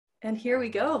And here we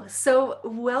go. So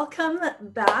welcome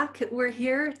back. We're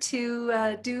here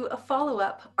to do a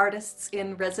follow-up Artists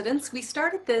in Residence. We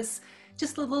started this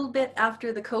just a little bit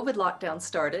after the COVID lockdown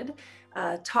started,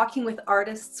 talking with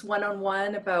artists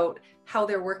one-on-one about how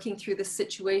they're working through this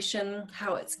situation,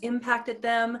 how it's impacted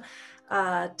them.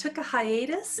 Took a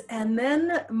hiatus, and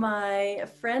then my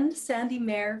friend Sandy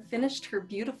Mair finished her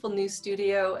beautiful new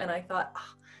studio, and I thought,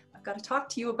 oh, I've got to talk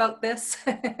to you about this.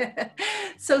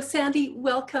 So Sandy,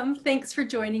 welcome. Thanks for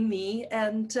joining me.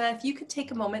 And if you could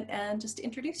take a moment and just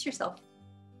introduce yourself.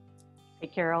 Hey,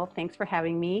 Carol, thanks for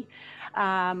having me.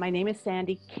 My name is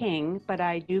Sandy King, but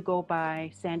I do go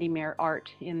by Sandy Mair Art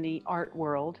in the art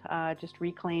world. Just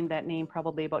reclaimed that name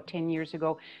probably about 10 years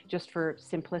ago, just for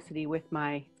simplicity with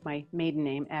my maiden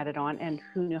name added on, and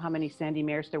who knew how many Sandy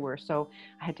Mairs there were, so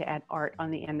I had to add art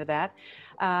on the end of that.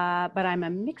 But I'm a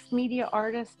mixed media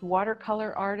artist,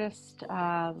 watercolor artist,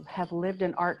 have lived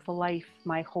an artful life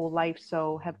my whole life,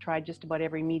 so have tried just about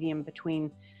every medium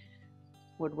between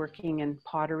woodworking and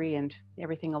pottery and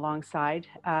everything alongside.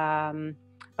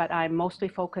 But I'm mostly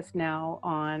focused now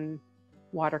on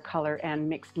watercolor and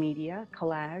mixed media,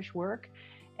 collage work.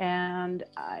 And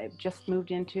I've just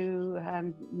moved into a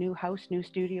new house, new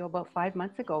studio about 5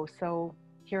 months ago. So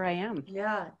here I am.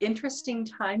 Yeah, interesting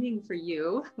timing for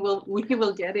you. We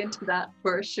will get into that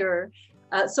for sure.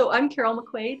 So I'm Carol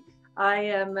McQuaid. I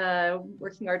am a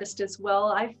working artist as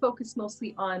well. I focus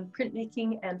mostly on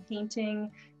printmaking and painting.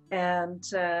 And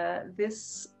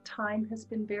this time has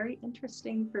been very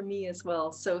interesting for me as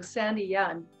well. So Sandy, yeah,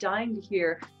 I'm dying to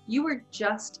hear. You were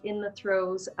just in the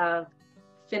throes of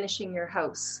finishing your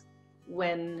house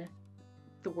when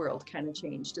the world kind of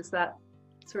changed. Is that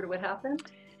sort of what happened?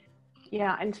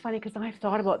 Yeah, and it's funny because I've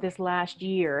thought about this last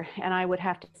year, and I would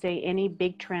have to say any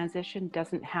big transition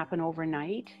doesn't happen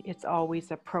overnight. It's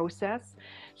always a process.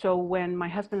 So when my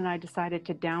husband and I decided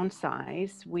to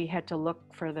downsize, we had to look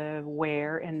for the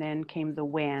where, and then came the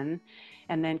when,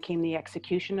 and then came the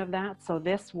execution of that. So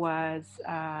this was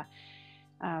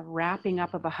wrapping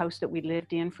up of a house that we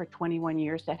lived in for 21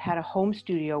 years that had a home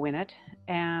studio in it.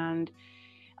 And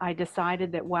I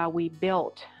decided that while we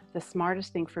built, the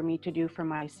smartest thing for me to do for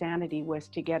my sanity was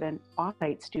to get an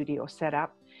off-site studio set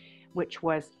up, which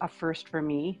was a first for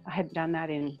me. I had done that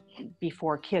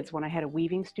before kids, when I had a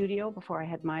weaving studio, before I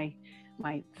had my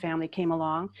family came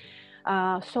along.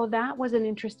 So that was an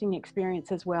interesting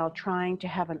experience as well, trying to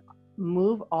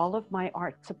move all of my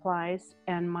art supplies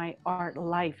and my art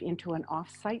life into an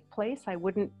off-site place. I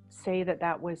wouldn't say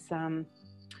that was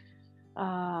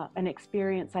an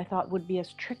experience I thought would be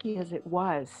as tricky as it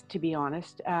was, to be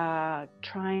honest. I'm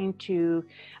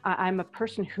a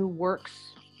person who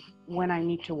works when I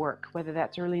need to work, whether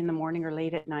that's early in the morning or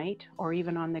late at night or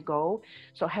even on the go.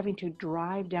 So having to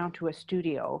drive down to a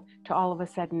studio to all of a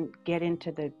sudden get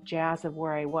into the jazz of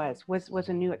where I was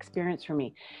a new experience for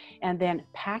me. And then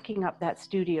packing up that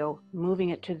studio, moving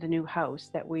it to the new house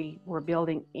that we were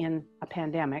building in a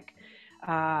pandemic,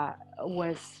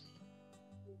 was,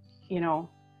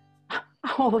 a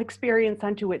whole experience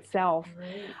unto itself.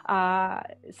 Right.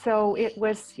 So it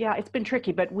was, it's been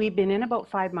tricky, but we've been in about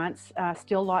 5 months,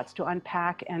 still lots to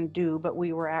unpack and do, but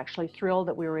we were actually thrilled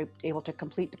that we were able to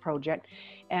complete the project.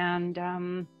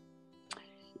 And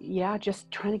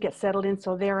just trying to get settled in.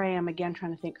 So there I am again,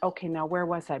 trying to think, okay, now where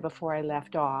was I before I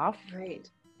left off? Right.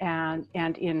 And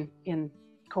in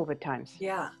COVID times.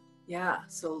 Yeah.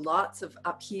 So lots of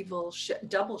upheaval,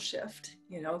 double shift,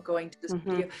 going to the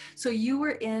studio. So you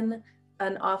were in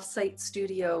an off-site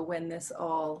studio when this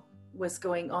all was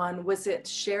going on. Was it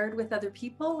shared with other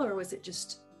people, or was it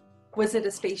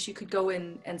a space you could go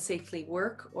in and safely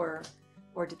work, or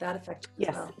did that affect you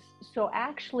as well? So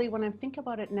actually, when I think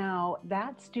about it now,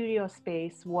 that studio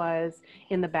space was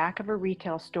in the back of a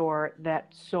retail store that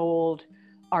sold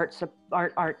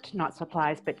art, not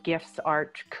supplies, but gifts,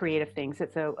 art, creative things.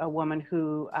 It's a woman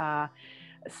who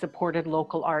supported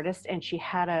local artists, and she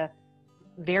had a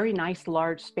very nice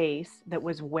large space that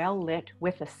was well lit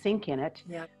with a sink in it,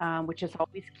 which is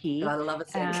always key. I love a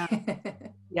sink.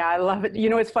 Yeah, I love it.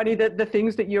 It's funny that the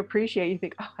things that you appreciate, you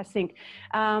think, oh, a sink.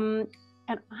 And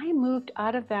I moved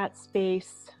out of that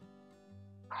space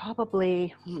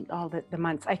probably all the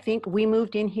months. I think we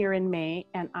moved in here in May,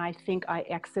 and I think I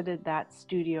exited that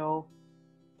studio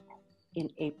in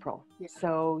April. Yeah.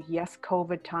 So yes,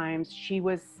 COVID times, she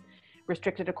was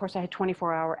restricted. Of course, I had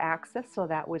 24-hour access, so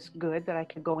that was good that I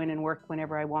could go in and work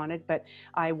whenever I wanted, but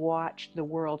I watched the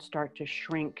world start to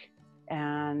shrink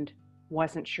and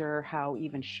wasn't sure how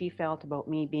even she felt about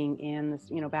me being in this,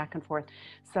 back and forth.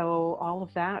 So all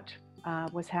of that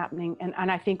was happening. And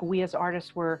I think we as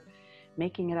artists were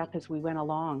making it up as we went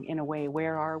along in a way.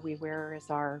 Where are we? Where is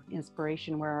our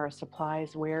inspiration? Where are our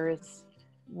supplies? Where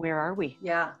are we?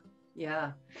 Yeah,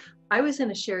 yeah. I was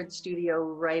in a shared studio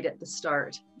right at the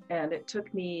start, and it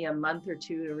took me a month or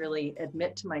two to really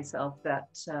admit to myself that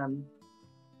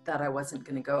that I wasn't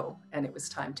going to go, and it was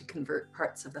time to convert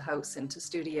parts of the house into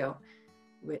studio,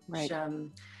 which Right.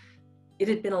 It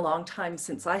had been a long time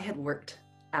since I had worked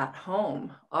at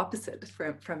home opposite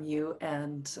from you,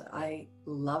 and I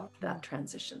loved that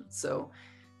transition.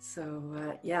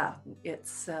 Yeah,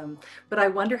 it's but I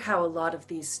wonder how a lot of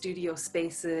these studio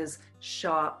spaces,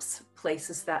 shops,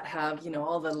 places that have, you know,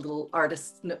 all the little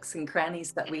artist nooks and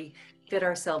crannies that we fit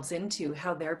ourselves into,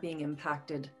 how they're being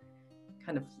impacted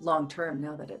kind of long term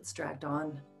now that it's dragged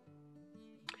on.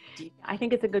 I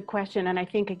think it's a good question, and I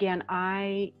think again,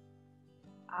 I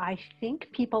think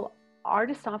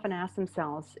artists often ask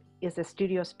themselves, is a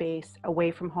studio space away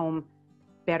from home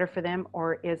better for them,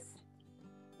 or is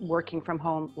working from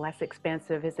home less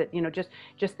expensive? Is it, you know,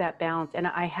 just that balance? And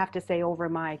I have to say, over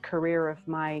my career of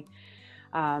my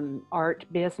art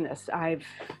business, I've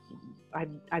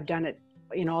done it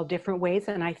in all different ways,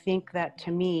 and I think that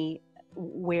to me,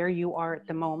 where you are at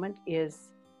the moment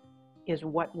is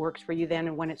what works for you then,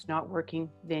 and when it's not working,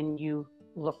 then you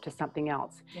look to something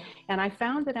else. Yeah. And I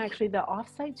found that actually the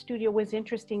offsite studio was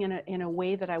interesting in a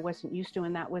way that I wasn't used to,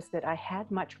 and that was that I had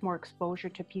much more exposure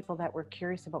to people that were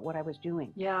curious about what I was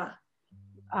doing. Yeah.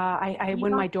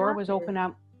 When my door was open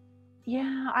up,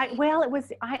 yeah,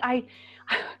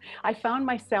 I found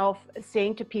myself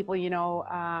saying to people, you know,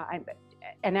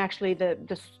 and actually the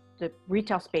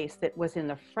retail space that was in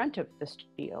the front of the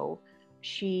studio,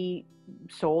 she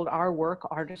sold our work,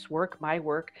 artists' work, my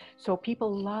work. So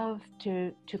people love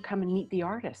to come and meet the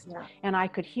artist. Yeah. And I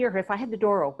could hear her if I had the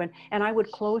door open, and I would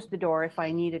close the door if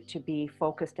I needed to be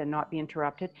focused and not be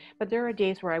interrupted. But there are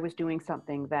days where I was doing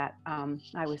something that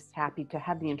I was happy to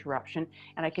have the interruption,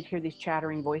 and I could hear these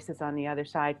chattering voices on the other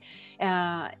side.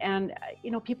 And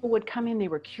you know, people would come in, they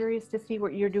were curious to see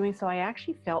what you're doing. So I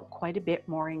actually felt quite a bit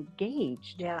more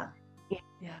engaged. Yeah.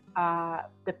 Yeah.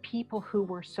 The people who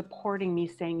were supporting me,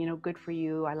 saying, you know, good for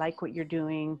you, I like what you're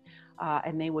doing,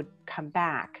 and they would come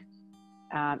back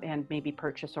and maybe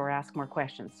purchase or ask more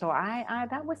questions. So I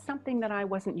that was something that I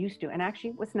wasn't used to, and actually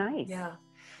it was nice. Yeah,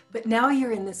 but now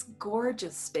you're in this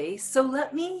gorgeous space. So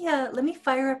let me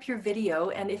fire up your video,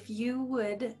 and if you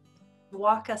would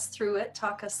walk us through it,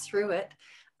 talk us through it,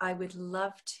 I would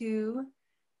love to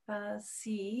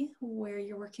see where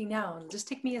you're working now. And just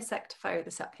take me a sec to fire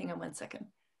this up. Hang on 1 second.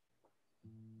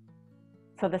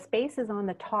 So the space is on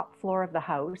the top floor of the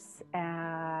house,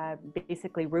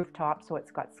 basically rooftop, so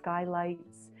it's got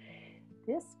skylights.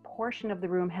 This portion of the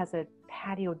room has a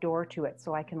patio door to it,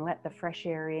 so I can let the fresh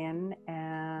air in,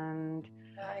 and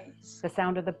nice. The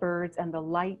sound of the birds and the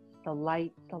light.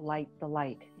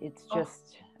 It's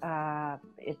just,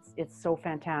 it's so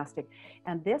fantastic.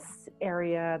 And this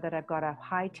area that I've got a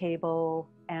high table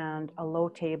and a low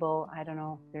table, I don't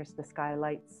know, there's the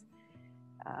skylights,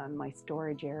 my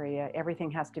storage area,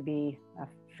 everything has to be a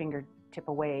fingertip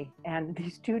away. And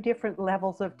these two different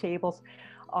levels of tables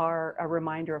are a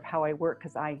reminder of how I work,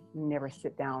 because I never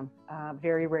sit down,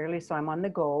 very rarely, so I'm on the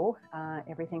go.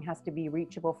 Everything has to be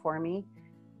reachable for me,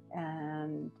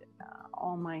 and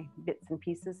all my bits and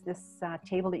pieces. This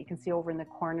table that you can see over in the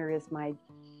corner is my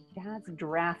dad's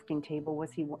drafting table,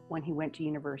 when he went to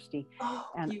university.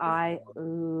 And beautiful. I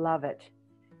love it.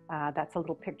 That's a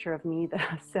little picture of me, the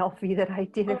selfie that I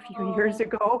did a few years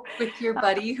ago. With your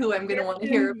buddy, who I'm going to want to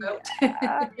hear about.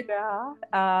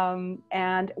 Yeah.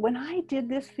 And when I did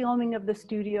this filming of the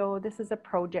studio, this is a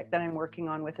project that I'm working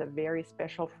on with a very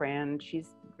special friend. She's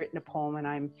written a poem, and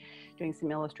I'm doing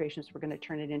some illustrations. We're going to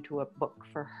turn it into a book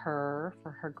for her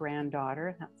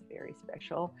granddaughter. That's very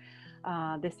special.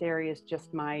 This area is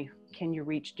just my, can you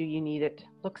reach, do you need it?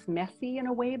 Looks messy in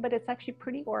a way, but it's actually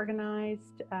pretty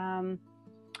organized.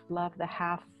 Love the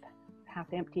half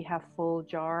empty, half full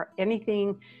jar.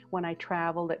 Anything when I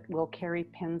travel that will carry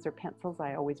pens or pencils,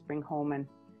 I always bring home, and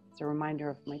it's a reminder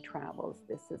of my travels.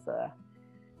 This is a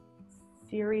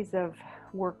series of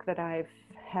work that I've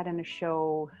had in a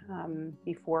show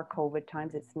before COVID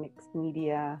times. It's mixed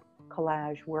media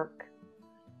collage work,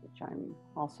 which I'm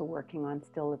also working on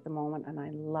still at the moment, and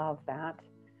I love that.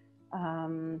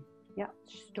 Yeah,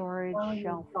 storage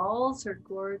shelf. Walls are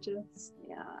gorgeous.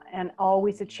 Yeah, and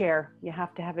always a chair. You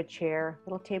have to have a chair,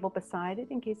 little table beside it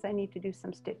in case I need to do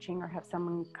some stitching or have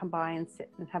someone come by and sit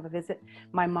and have a visit.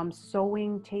 My mom's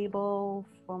sewing table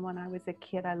from when I was a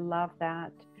kid. I love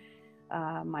that.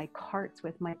 My carts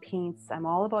with my paints. I'm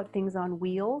all about things on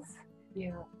wheels.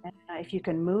 Yeah. And if you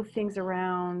can move things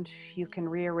around, you can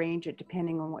rearrange it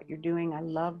depending on what you're doing. I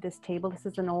love this table. This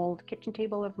is an old kitchen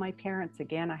table of my parents.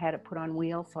 Again, I had it put on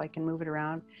wheels so I can move it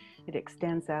around. It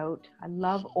extends out. I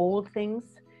love old things,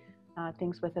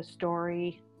 things with a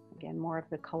story. Again, more of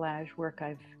the collage work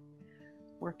I've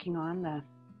working on, the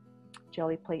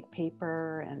jelly plate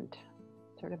paper and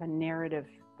sort of a narrative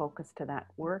focus to that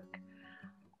work.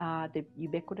 The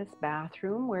ubiquitous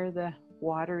bathroom where the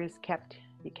water is kept.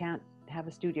 You can't have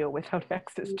a studio without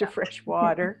access to fresh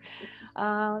water.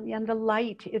 And the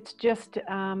light, it's just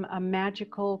a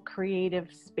magical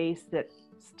creative space that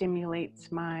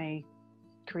stimulates my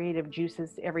creative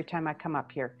juices every time I come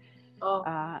up here. Oh.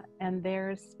 And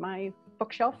there's my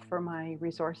bookshelf for my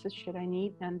resources should I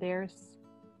need. And there's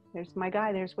my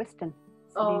guy, there's Whiston,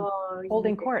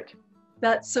 holding court.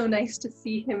 That's so nice to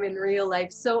see him in real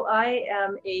life. So I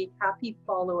am a happy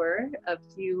follower of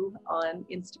you on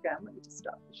Instagram. Let me just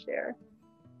stop the share.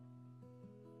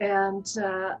 And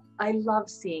I love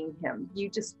seeing him. You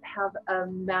just have a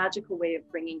magical way of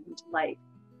bringing him to life,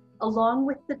 along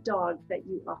with the dog that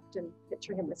you often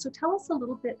picture him with. So tell us a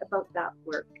little bit about that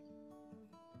work.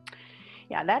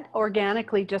 Yeah, that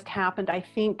organically just happened. I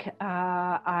think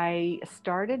I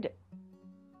started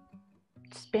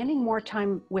spending more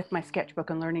time with my sketchbook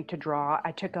and learning to draw.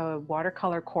 I took a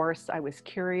watercolor course. I was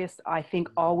curious. I think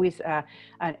always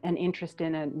an interest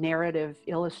in a narrative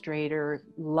illustrator.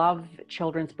 Love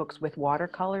children's books with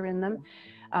watercolor in them.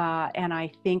 And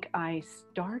I think I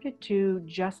started to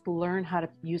just learn how to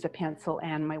use a pencil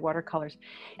and my watercolors.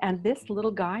 And this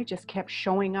little guy just kept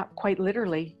showing up quite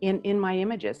literally in my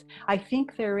images. I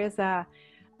think there is a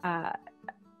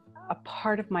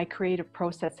part of my creative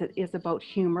process that is about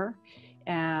humor.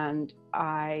 And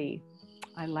I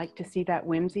like to see that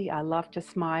whimsy. I love to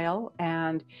smile,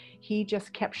 and he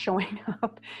just kept showing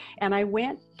up. And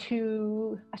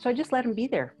so I just let him be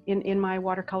there in my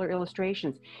watercolor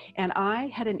illustrations. And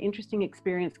I had an interesting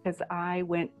experience because I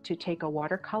went to take a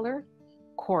watercolor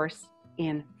course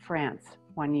in France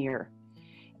one year.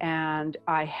 And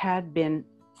I had been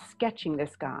sketching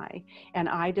this guy, and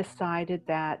I decided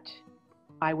that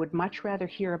I would much rather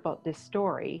hear about this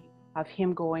story of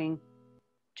him going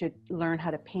to learn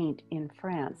how to paint in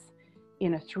France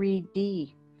in a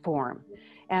 3D form.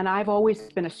 And I've always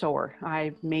been a sewer.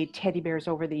 I've made teddy bears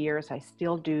over the years. I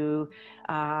still do.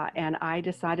 And I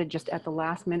decided just at the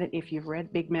last minute, if you've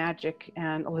read Big Magic,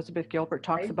 and Elizabeth Gilbert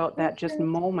talks about that just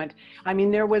moment. I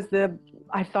mean,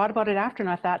 I thought about it after, and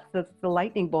I thought the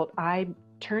lightning bolt, I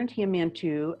turned him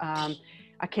into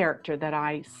a character that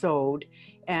I sewed.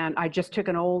 And I just took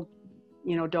an old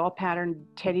doll pattern,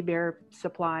 teddy bear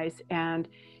supplies, and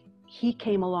he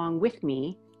came along with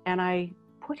me, and I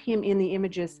put him in the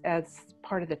images as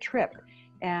part of the trip.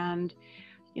 And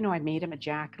I made him a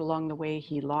jacket along the way.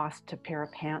 He lost a pair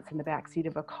of pants in the backseat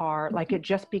of a car. Like, it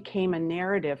just became a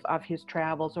narrative of his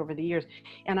travels over the years.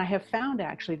 And I have found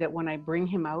actually that when I bring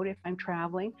him out, if I'm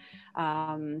traveling,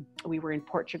 we were in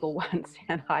Portugal once,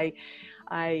 and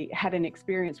I had an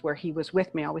experience where he was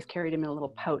with me. I always carried him in a little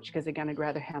pouch because, again, I'd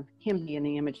rather have him be in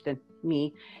the image than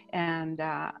me. And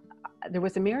there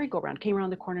was a merry-go-round, came around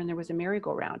the corner, and there was a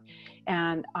merry-go-round.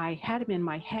 And I had him in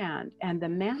my hand, and the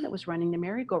man that was running the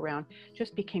merry-go-round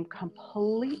just became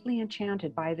completely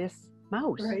enchanted by this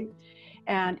mouse. Right.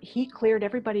 And he cleared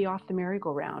everybody off the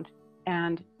merry-go-round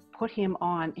and put him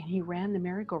on, and he ran the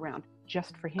merry-go-round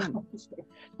just for him.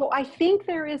 So I think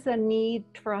there is a need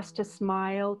for us to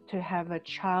smile, to have a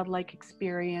childlike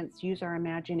experience, use our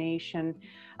imagination.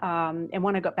 And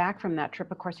when I got back from that trip,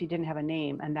 of course, he didn't have a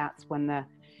name. And that's when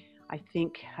I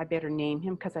think I better name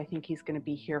him, because I think he's going to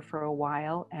be here for a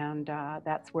while. And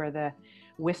that's where the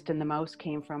Whiston the mouse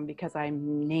came from, because I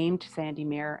named Sandy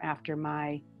Mair after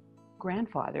my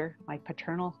grandfather, my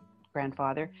paternal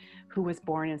grandfather, who was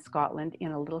born in Scotland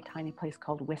in a little tiny place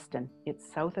called Whiston.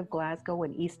 It's south of Glasgow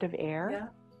and east of Ayr. Yeah.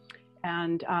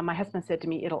 And my husband said to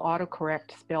me, it'll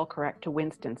autocorrect, spell correct to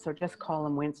Winston, so just call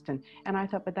him Winston. And I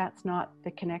thought, but that's not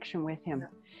the connection with him. Yeah.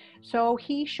 So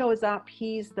he shows up.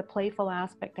 He's the playful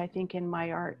aspect, I think, in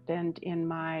my art and in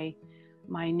my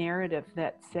narrative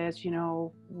that says,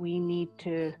 we need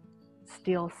to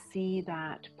still see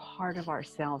that part of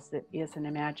ourselves that is an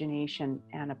imagination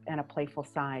and a playful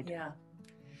side. Yeah.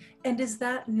 And is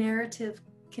that narrative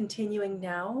continuing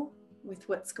now with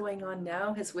what's going on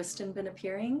now? Has Whiston been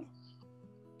appearing?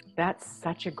 That's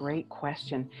such a great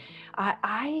question.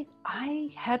 I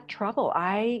had trouble.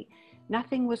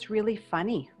 Nothing was really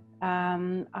funny.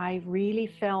 I really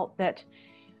felt that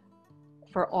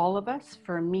for all of us,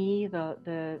 for me,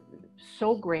 the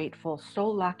so grateful, so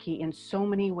lucky in so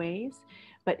many ways,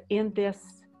 but in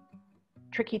this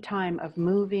tricky time of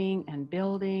moving and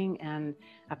building and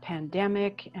a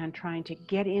pandemic and trying to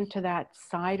get into that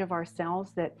side of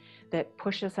ourselves that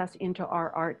pushes us into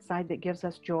our art side that gives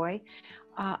us joy.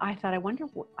 I thought, I wonder,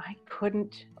 I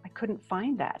couldn't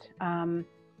find that.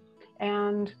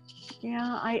 And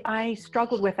yeah, I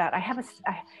struggled with that. I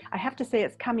have to say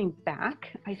it's coming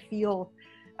back. I feel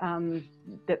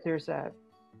that there's a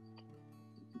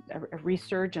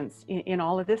resurgence in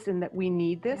all of this and that we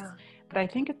need this. Yeah. But I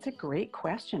think it's a great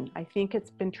question. I think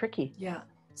it's been tricky. Yeah.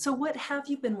 So what have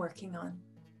you been working on?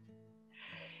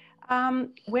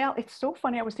 Well, it's so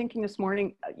funny. I was thinking this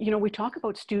morning, we talk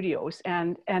about studios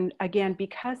and again,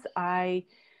 because I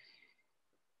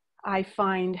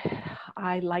find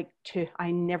I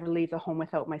never leave the home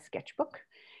without my sketchbook.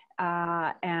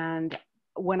 And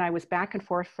when I was back and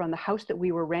forth from the house that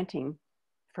we were renting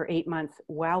for 8 months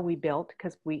while we built,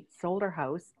 because we sold our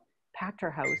house, packed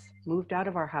our house, moved out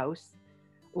of our house,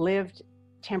 lived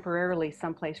temporarily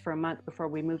someplace for a month before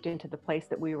we moved into the place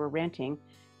that we were renting,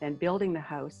 then building the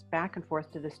house, back and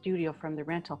forth to the studio from the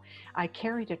rental. I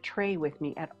carried a tray with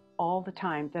me at all the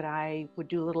time that I would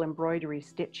do little embroidery,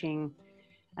 stitching,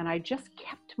 and I just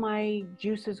kept my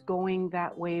juices going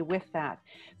that way with that.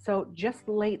 So just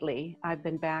lately, I've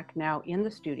been back now in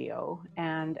the studio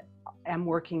and am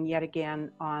working yet again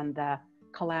on the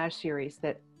collage series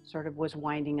that sort of was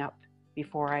winding up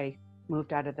before I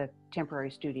moved out of the temporary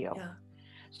studio. Yeah.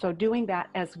 So doing that,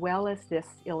 as well as this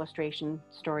illustration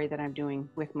story that I'm doing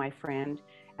with my friend,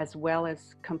 as well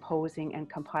as composing and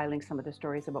compiling some of the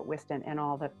stories about Whiston and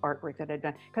all the artwork that I've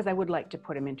done, because I would like to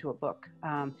put him into a book.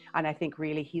 And I think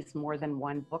really he's more than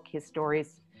one book. His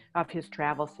stories of his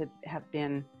travels have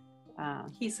been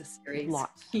he's a series.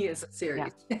 Lots. He is a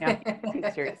series. Yeah, he's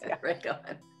a series. Yeah. Right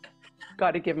on.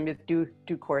 Got to give him his due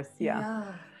course.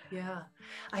 Yeah. Yeah.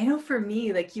 I know for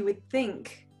me, like you would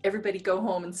think everybody go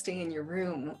home and stay in your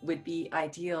room would be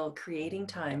ideal creating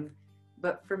time.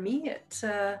 But for me,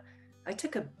 I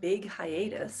took a big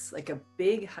hiatus,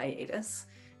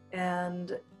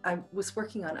 and I was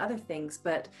working on other things.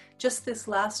 But just this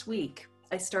last week,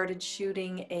 I started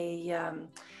shooting a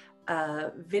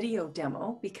video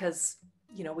demo because,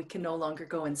 we can no longer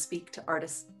go and speak to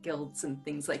artist guilds and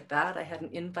things like that. I had an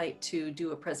invite to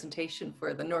do a presentation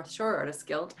for the North Shore Artists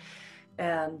Guild,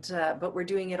 but we're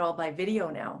doing it all by video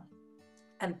now.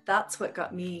 And that's what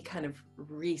got me kind of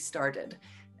restarted.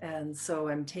 And so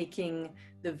I'm taking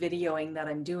the videoing that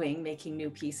I'm doing, making new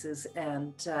pieces,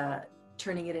 and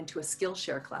turning it into a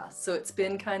Skillshare class. So it's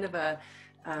been kind of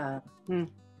a,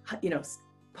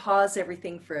 pause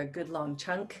everything for a good long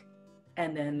chunk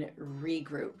and then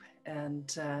regroup. And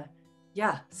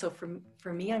so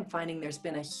for me, I'm finding there's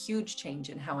been a huge change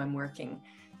in how I'm working.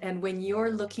 And when you're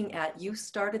looking at, you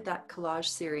started that collage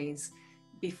series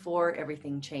before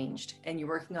everything changed and you're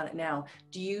working on it now,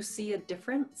 do you see a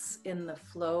difference in the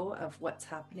flow of what's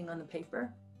happening on the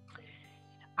paper?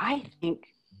 I think,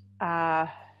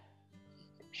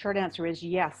 short answer is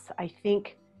yes. I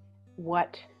think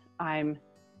what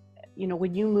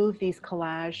when you move these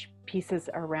collage pieces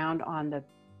around on the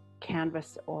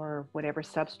canvas or whatever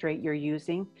substrate you're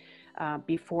using,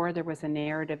 before there was a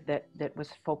narrative that was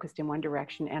focused in one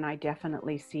direction, and I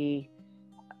definitely see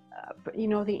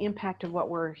the impact of what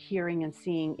we're hearing and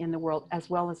seeing in the world, as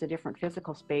well as a different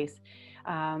physical space.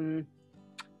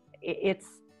 It's,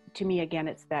 to me, again,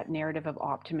 it's that narrative of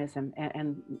optimism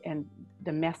and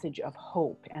the message of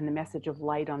hope and the message of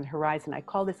light on the horizon. I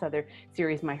call this other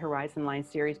series my Horizon Line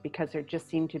series because there just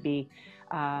seemed to be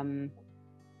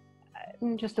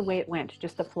just the way it went,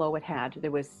 just the flow it had.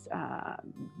 There was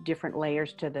different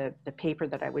layers to the paper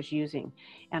that I was using.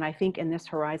 And I think in this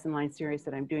Horizon Line series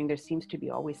that I'm doing, there seems to be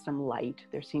always some light.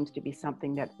 There seems to be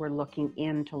something that we're looking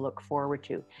in to look forward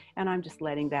to. And I'm just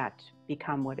letting that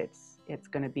become what it's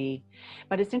going to be.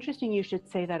 But it's interesting you should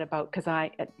say that about, because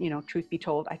I, truth be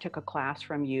told, I took a class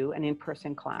from you, an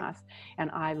in-person class, and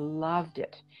I loved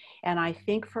it. And I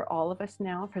think for all of us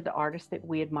now, for the artists that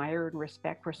we admire and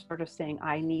respect, we're sort of saying,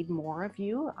 I need more of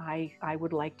you. I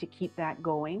would like to keep that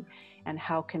going. And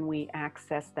how can we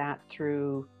access that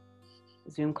through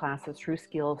Zoom classes, through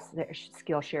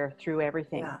Skillshare, through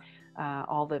everything,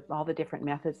 all the different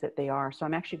methods that they are. So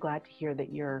I'm actually glad to hear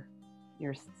that you're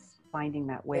finding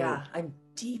that way. Yeah, I'm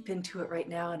deep into it right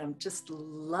now and I'm just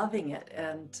loving it.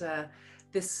 And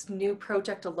this new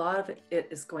project, a lot of it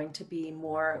is going to be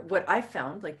more what I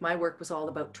found, like my work was all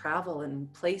about travel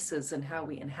and places and how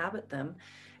we inhabit them.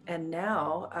 And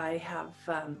now I have,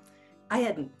 I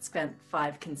hadn't spent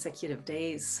 5 consecutive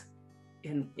days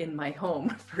in my home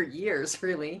for years,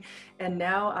 really. And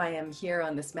now I am here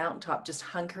on this mountaintop, just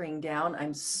hunkering down.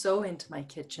 I'm so into my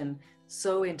kitchen,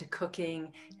 so into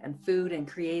cooking and food and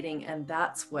creating. And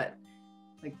that's what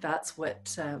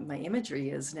my imagery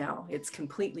is now. It's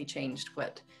completely changed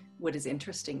what is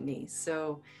interesting me.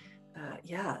 So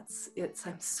yeah,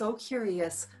 I'm so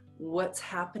curious what's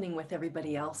happening with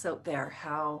everybody else out there,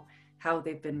 how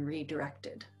they've been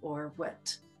redirected or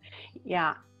what.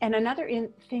 Yeah. And another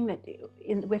thing that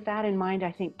with that in mind,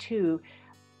 I think too,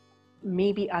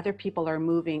 maybe other people are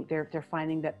moving. They're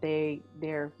finding that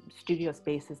their studio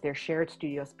spaces, their shared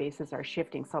studio spaces are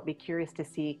shifting. So I'll be curious to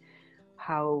see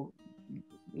how,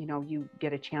 you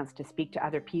get a chance to speak to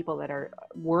other people that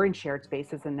were in shared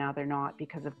spaces and now they're not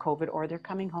because of COVID, or they're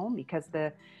coming home because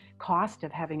the cost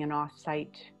of having an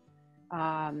off-site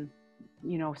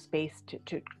space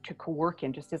to work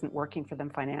in just isn't working for them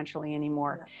financially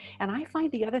anymore. Yeah. And I find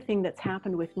the other thing that's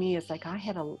happened with me is, like, I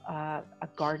had a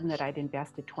garden that I'd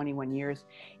invested 21 years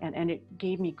and it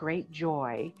gave me great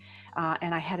joy.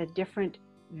 And I had a different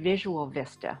visual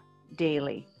vista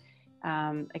daily.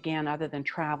 Again, other than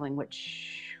traveling,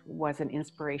 which was an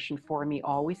inspiration for me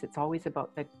always. It's always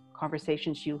about the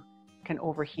conversations you can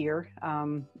overhear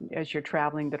as you're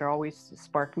traveling that are always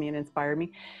spark me and inspire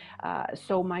me.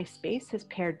 So my space has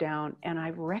pared down, and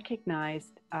I've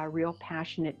recognized a real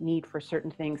passionate need for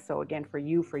certain things. So again, for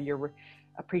your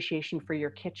appreciation for your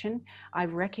kitchen,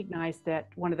 I've recognized that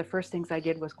one of the first things I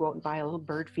did was go out and buy a little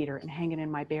bird feeder and hang it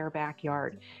in my bare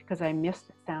backyard, because I missed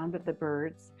the sound of the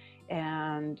birds,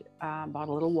 and bought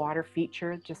a little water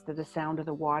feature just to the sound of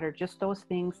the water, just those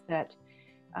things that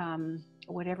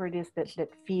whatever it is that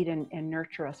feed and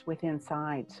nurture us with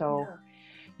inside. So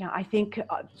yeah, I think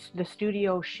the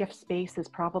studio shift space is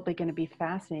probably going to be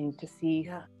fascinating to see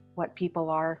what people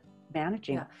are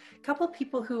managing. Yeah, a couple of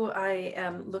people who I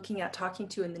am looking at talking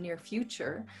to in the near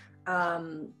future.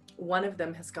 One of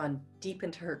them has gone deep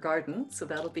into her garden, so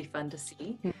that'll be fun to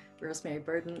see. Rosemary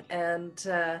Burden,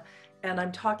 and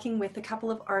I'm talking with a couple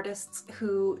of artists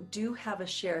who do have a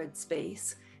shared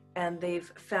space, and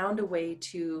they've found a way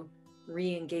to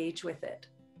re-engage with it.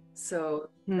 So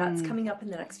that's coming up in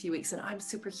the next few weeks, and I'm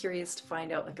super curious to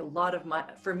find out, like, a lot of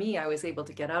for me, I was able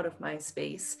to get out of my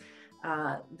space.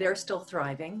 They're still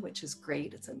thriving, which is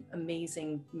great. It's an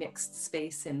amazing mixed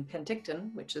space in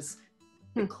Penticton, which is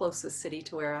the closest city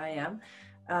to where I am.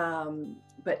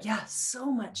 But yeah,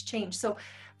 so much change. So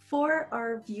for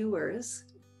our viewers,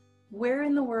 where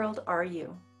in the world are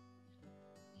you?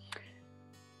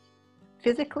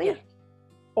 Physically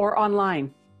or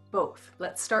online? Both.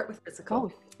 Let's start with physical.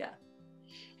 Both. Yeah.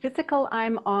 Physical,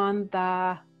 I'm on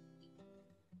the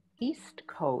east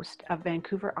coast of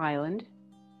Vancouver Island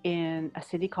in a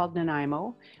city called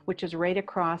Nanaimo, which is right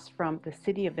across from the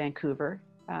city of Vancouver.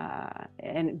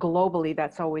 And globally,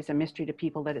 that's always a mystery to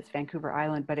people that it's Vancouver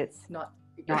Island, but it's not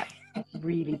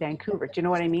really Vancouver. Do you know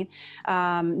what I mean?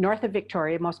 North of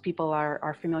Victoria, most people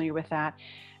are familiar with that.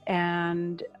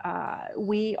 And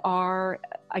we are,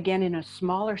 again, in a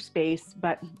smaller space,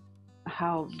 but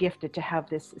how gifted to have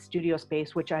this studio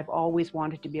space, which I've always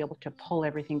wanted to be able to pull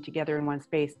everything together in one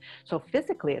space. So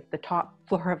physically, it's the top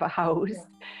floor of a house.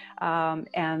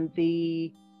 And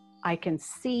I can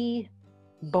see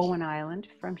Bowen Island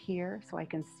from here, so I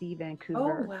can see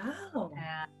Vancouver. Oh,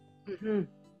 wow.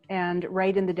 And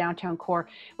right in the downtown core,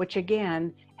 which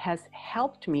again has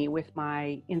helped me with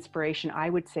my inspiration, I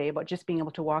would say, about just being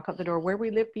able to walk out the door. Where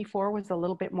we lived before was a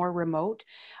little bit more remote.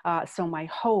 So my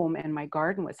home and my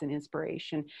garden was an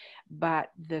inspiration, but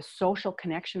the social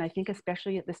connection, I think,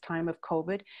 especially at this time of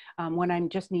COVID, when I'm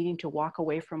just needing to walk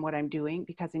away from what I'm doing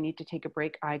because I need to take a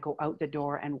break, I go out the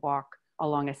door and walk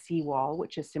along a seawall,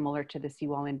 which is similar to the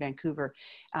seawall in Vancouver.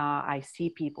 I see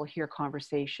people, hear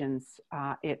conversations.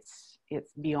 It's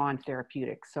beyond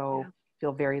therapeutic. So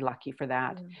feel very lucky for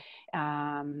that.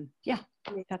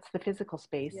 That's the physical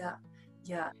space.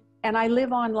 Yeah. And I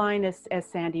live online as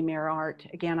Sandy Mair Art.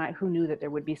 Again, who knew that there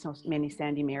would be so many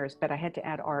Sandy Mairs, but I had to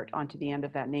add art onto the end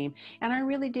of that name. And I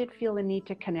really did feel the need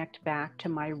to connect back to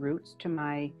my roots, to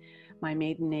my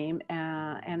maiden name.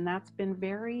 And that's been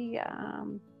very,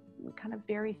 kind of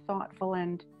very thoughtful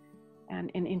and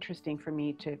interesting for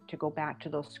me to go back to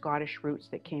those Scottish roots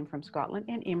that came from Scotland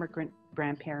and immigrant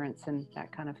grandparents and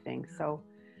that kind of thing. So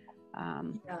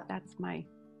that's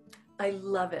I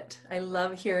love it. I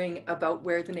love hearing about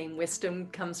where the name Wisdom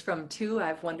comes from too.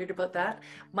 I've wondered about that.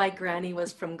 My granny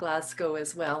was from Glasgow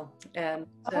as well, and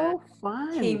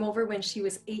fun. Came over when she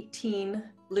was 18,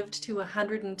 lived to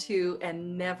 102,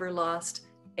 and never lost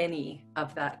any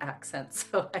of that accent.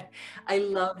 So I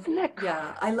love,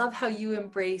 I love how you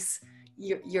embrace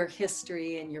your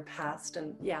history and your past.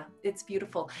 And yeah, it's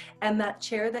beautiful. And that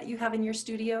chair that you have in your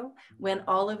studio, when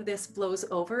all of this blows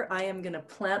over, I am going to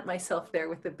plant myself there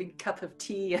with a big cup of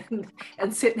tea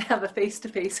and sit and have a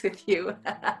face-to-face with you.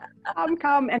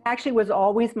 Come. And actually was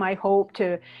always my hope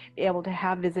to be able to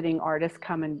have visiting artists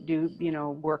come and do,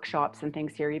 workshops and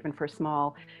things here, even for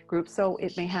small groups. So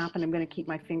it may happen. I'm going to keep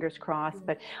my fingers crossed.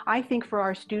 But I think for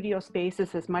our studio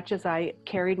spaces, as much as I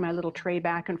carried my little tray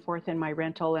back and forth in my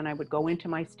rental, and I would go into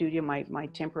my studio, my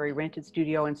temporary rented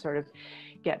studio, and sort of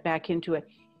get back into it,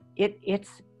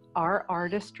 it's our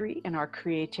artistry and our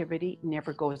creativity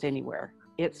never goes anywhere.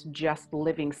 It's just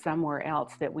living somewhere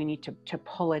else that we need to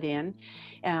pull it in.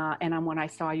 And when I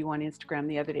saw you on Instagram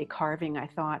the other day carving, I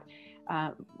thought,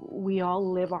 we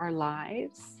all live our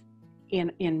lives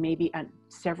in maybe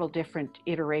several different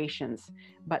iterations,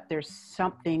 but there's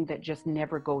something that just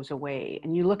never goes away.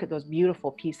 And you look at those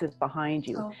beautiful pieces behind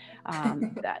you,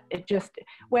 that it just,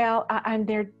 and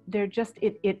they're just,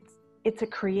 it's a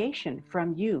creation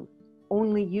from you,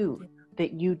 only you,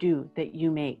 that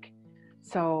you make.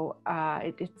 So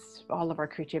it's all of our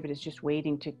creativity is just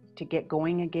waiting to get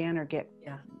going again, or get,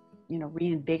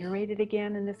 reinvigorated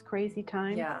again in this crazy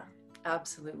time. Yeah,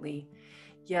 absolutely.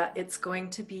 Yeah, it's going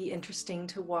to be interesting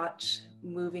to watch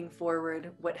moving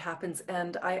forward what happens.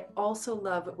 And I also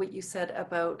love what you said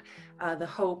about the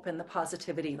hope and the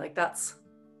positivity. Like that's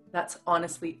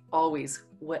honestly always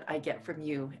what I get from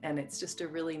you. And it's just a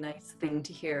really nice thing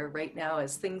to hear right now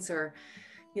as things are,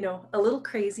 a little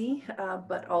crazy,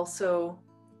 but also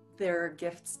there are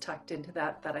gifts tucked into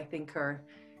that I think are,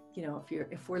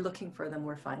 if we're looking for them,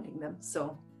 we're finding them.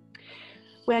 So.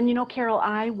 Well, Carol,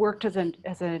 I worked as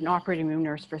an operating room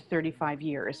nurse for 35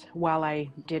 years while I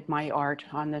did my art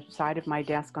on the side of my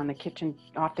desk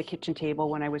off the kitchen table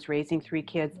when I was raising 3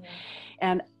 kids. Yeah.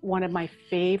 And one of my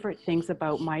favorite things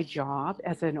about my job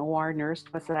as an OR nurse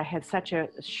was that I had such a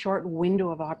short window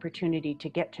of opportunity to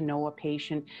get to know a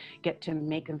patient, get to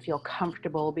make them feel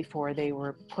comfortable before they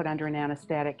were put under an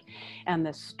anesthetic. And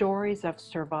the stories of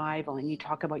survival, and you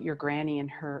talk about your granny and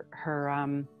her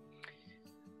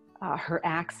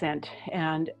accent,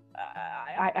 and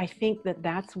I think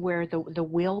that's where the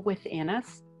will within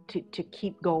us to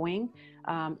keep going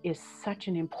is such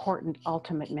an important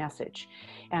ultimate message.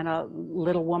 And a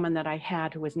little woman that I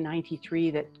had who was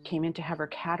 93 that came in to have her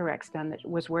cataracts done, that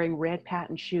was wearing red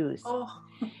patent shoes. Oh.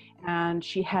 And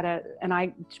she had and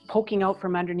I poking out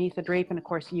from underneath the drape, and of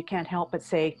course you can't help but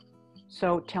say,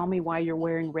 "So tell me why you're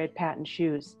wearing red patent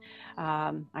shoes."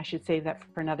 I should save that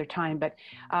for another time. But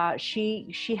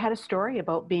she had a story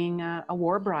about being a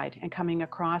war bride and coming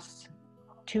across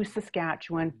to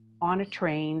Saskatchewan on a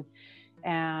train.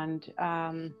 And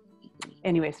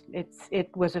anyways,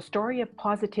 it was a story of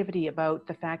positivity about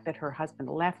the fact that her husband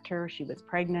left her. She was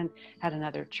pregnant, had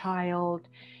another child.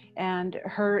 And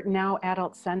her now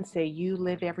adult son say, "You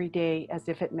live every day as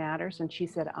if it matters." And she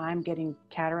said, "I'm getting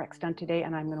cataracts done today,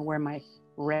 and I'm going to wear my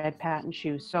red patent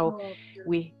shoes." So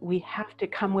we have to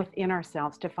come within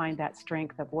ourselves to find that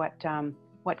strength of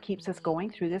what keeps us going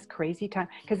through this crazy time,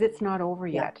 because it's not over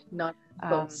yet. Not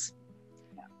close.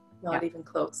 Not even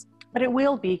close. But it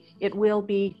will be. It will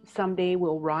be someday.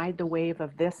 We'll ride the wave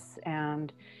of this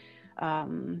and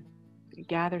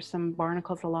gather some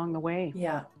barnacles along the way.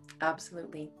 Yeah,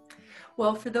 absolutely.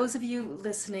 Well, for those of you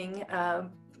listening,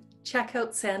 check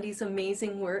out Sandy's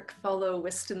amazing work, follow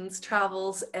Whiston's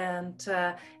travels, and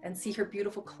see her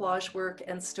beautiful collage work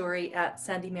and story at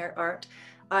Sandy Mair Art.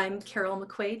 I'm Carol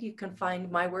McQuaid. You can find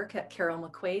my work at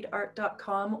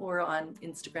carolmcquaidart.com or on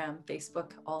Instagram,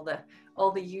 Facebook,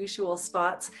 all the usual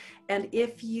spots. And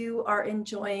if you are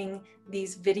enjoying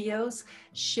these videos,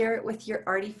 share it with your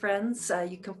arty friends.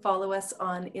 You can follow us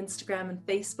on Instagram and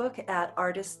Facebook at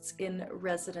Artists in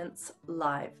Residence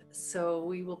Live. So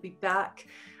we will be back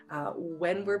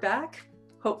when we're back,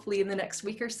 hopefully in the next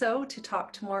week or so, to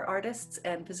talk to more artists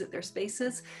and visit their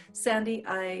spaces. Sandy,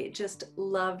 I just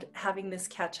loved having this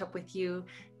catch up with you,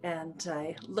 and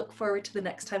I look forward to the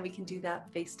next time we can do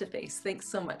that face to face. Thanks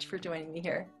so much for joining me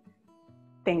here.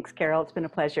 Thanks, Carol. It's been a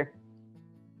pleasure.